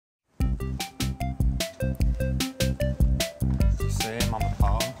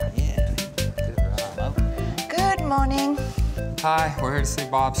morning. Hi, we're here to see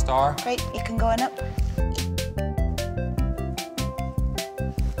Bob Starr. Great, you can go on up.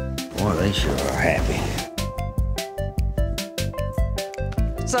 Well, they sure are happy.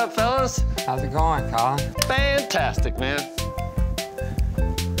 What's up, fellas? How's it going, Colin? Fantastic, man.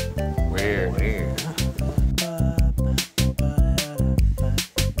 Weird. Weird.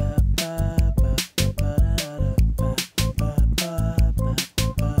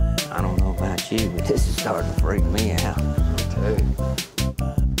 I don't know about you, but this is starting to freak me out. Too.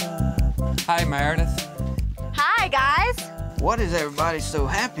 Hi, Meredith. Hi, guys. What is everybody so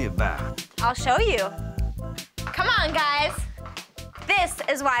happy about? I'll show you. Come on, guys. This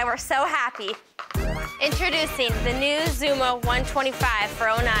is why we're so happy. Introducing the new Zuma 125 for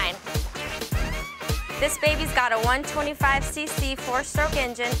 '09. This baby's got a 125cc four-stroke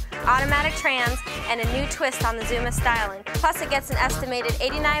engine, automatic trans, and a new twist on the Zuma styling. Plus, it gets an estimated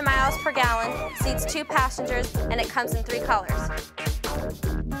 89 miles per gallon, seats 2 passengers, and it comes in 3 colors.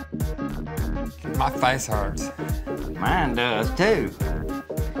 My face hurts. Mine does, too.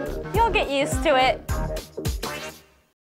 You'll get used to it.